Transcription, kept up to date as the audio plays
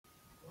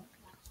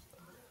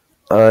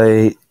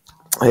Hey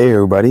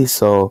everybody.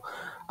 So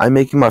I'm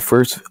making my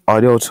first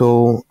audio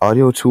tool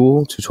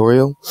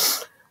tutorial.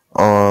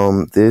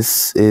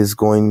 This is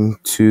going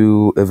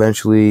to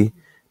eventually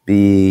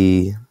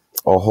be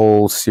a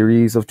whole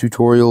series of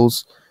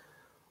tutorials.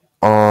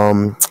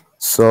 Um,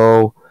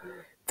 so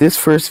this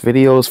first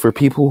video is for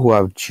people who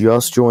have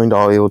just joined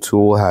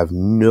Audiotool, have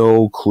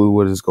no clue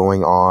what is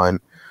going on,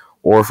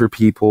 or for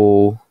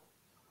people,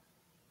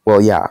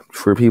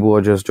 for people who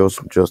are just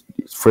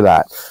for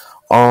that.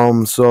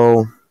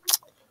 So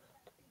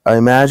I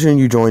imagine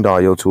you joined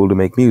Audiotool to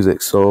make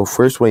music. So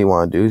first what you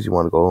want to do is you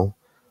want to go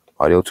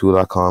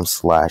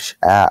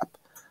audiotool.com/app.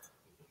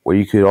 What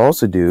you could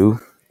also do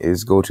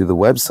is go to the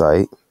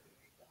website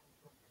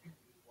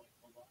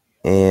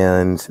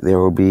and there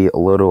will be a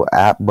little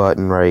app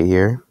button right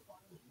here.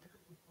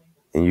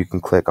 And you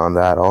can click on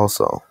that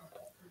also.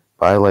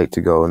 But I like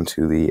to go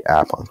into the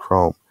app on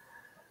Chrome.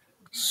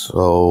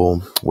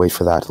 So wait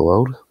for that to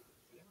load.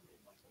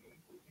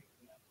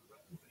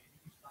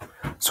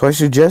 So I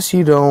suggest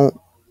you don't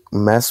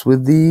mess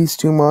with these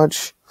too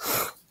much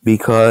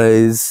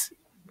because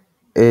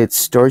it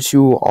starts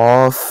you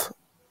off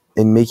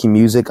in making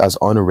music as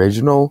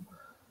unoriginal.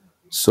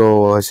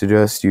 So I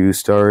suggest you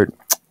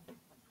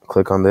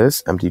click on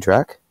this empty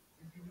track.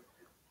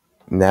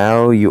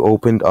 Now you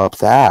opened up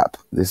the app.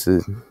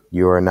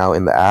 You are now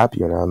in the app,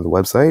 you're now on the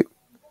website.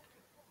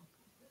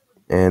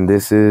 And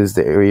this is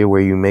the area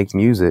where you make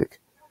music.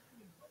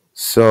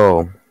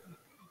 So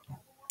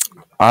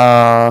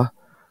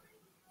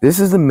this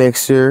is the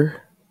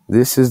mixer,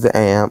 this is the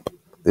amp,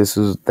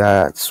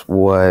 that's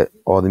what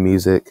all the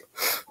music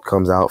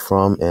comes out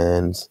from,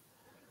 and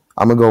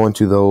I'm gonna go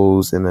into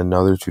those in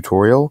another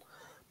tutorial.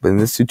 But in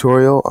this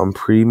tutorial, I'm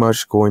pretty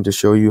much going to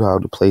show you how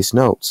to place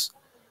notes.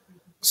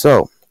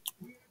 So,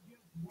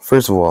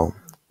 first of all,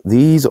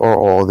 these are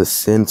all the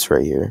synths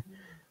right here.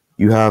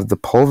 You have the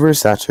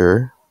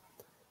pulverizer,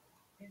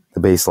 the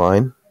bass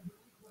line,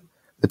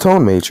 the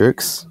tone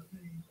matrix,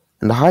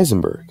 and the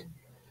Heisenberg.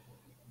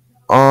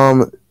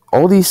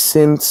 All these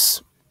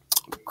synths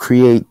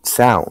create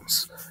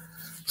sounds.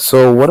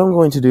 So what I'm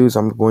going to do is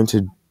I'm going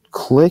to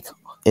click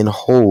and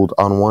hold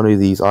on one of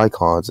these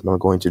icons, and I'm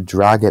going to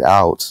drag it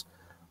out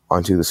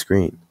onto the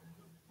screen.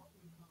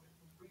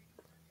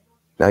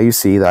 Now you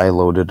see that I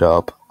loaded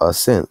up a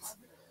synth.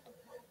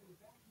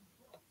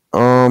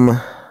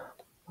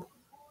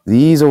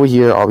 These over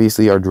here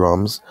obviously are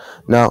drums.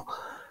 Now,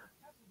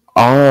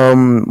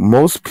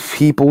 most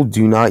people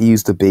do not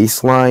use the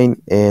bass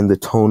line and the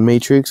tone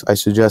matrix. I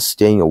suggest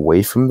staying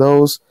away from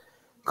those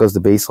because the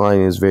bass line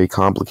is very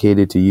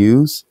complicated to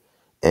use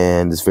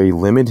and it's very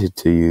limited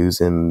to use,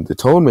 and the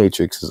tone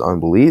matrix is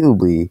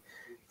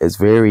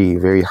very,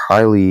 very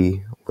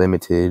highly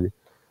limited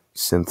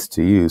synth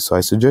to use. So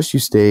I suggest you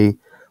stay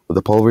with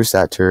the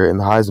pulverizer and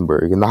the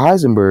Heisenberg. And the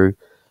Heisenberg,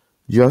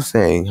 just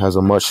saying, has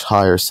a much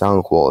higher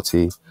sound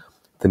quality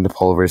than the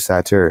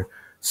pulverizer.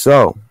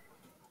 So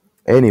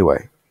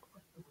anyway,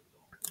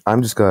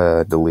 I'm just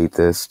gonna delete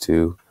this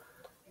to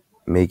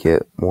make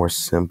it more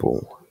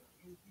simple.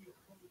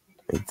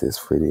 Make this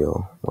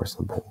video more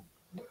simple.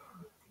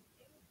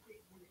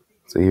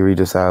 So here we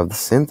just have the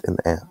synth and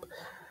the amp.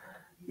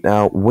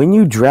 Now, when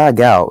you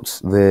drag out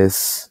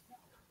this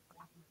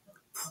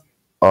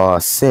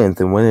synth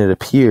and when it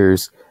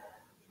appears,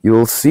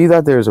 you'll see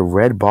that there's a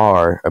red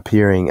bar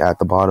appearing at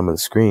the bottom of the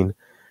screen.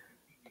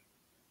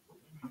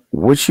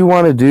 What you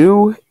want to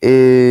do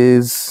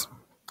is,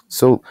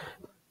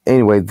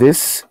 anyway,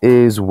 this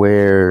is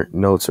where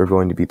notes are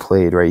going to be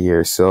played right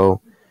here.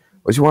 So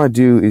what you want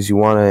to do is you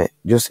want to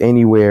just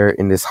anywhere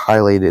in this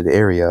highlighted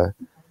area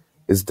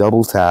is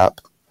double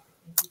tap,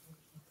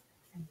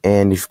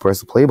 and if you press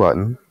the play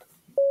button,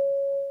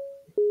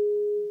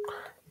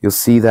 you'll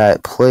see that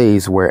it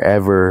plays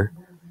wherever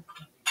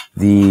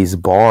these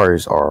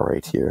bars are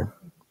right here.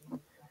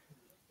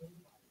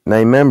 Now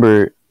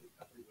remember,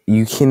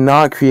 you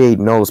cannot create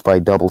notes by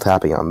double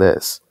tapping on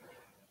this.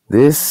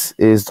 This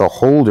is the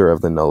holder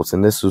of the notes,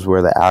 and this is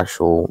where the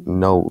actual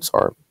notes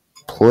are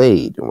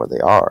played and where they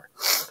are.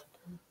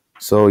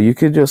 So you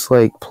could just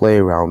play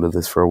around with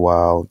this for a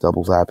while,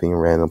 double tapping in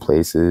random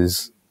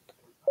places.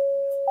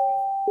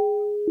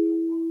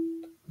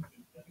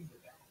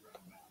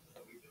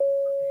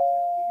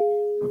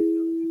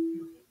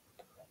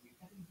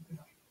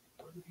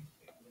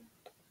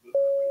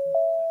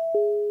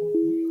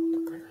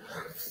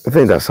 I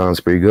think that sounds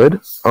pretty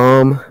good.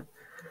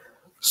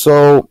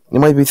 So you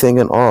might be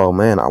thinking, oh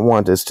man, I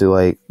want this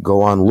to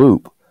go on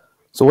loop.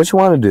 So what you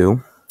want to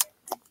do,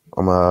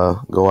 I'm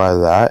gonna go out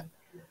of that.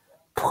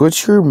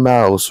 Put your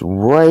mouse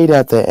right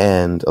at the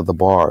end of the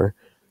bar.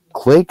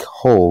 Click,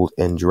 hold,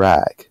 and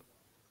drag.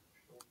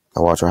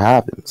 Now watch what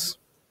happens.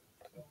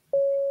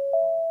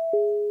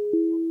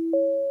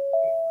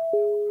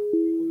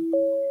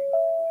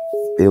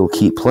 It'll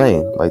keep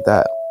playing like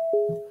that.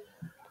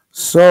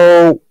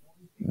 So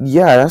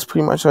yeah, that's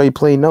pretty much how you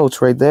play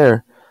notes right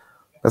there.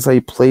 That's how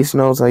you place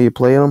notes, how you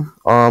play them.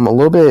 A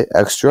little bit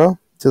extra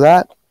to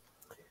that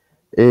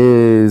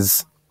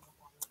is,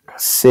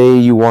 say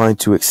you wanted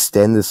to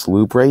extend this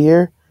loop right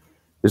here,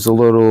 there's a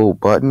little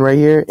button right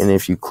here, and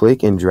if you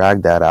click and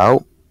drag that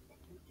out,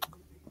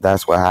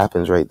 that's what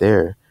happens right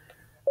there.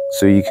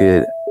 So you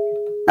could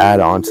add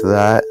on to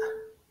that.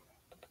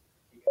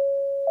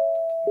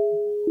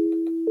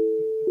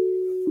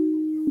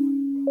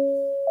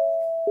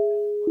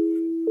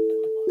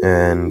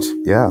 And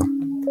yeah.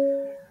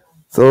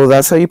 So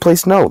that's how you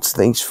place notes.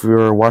 Thanks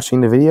for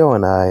watching the video,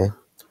 and I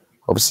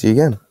hope to see you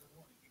again.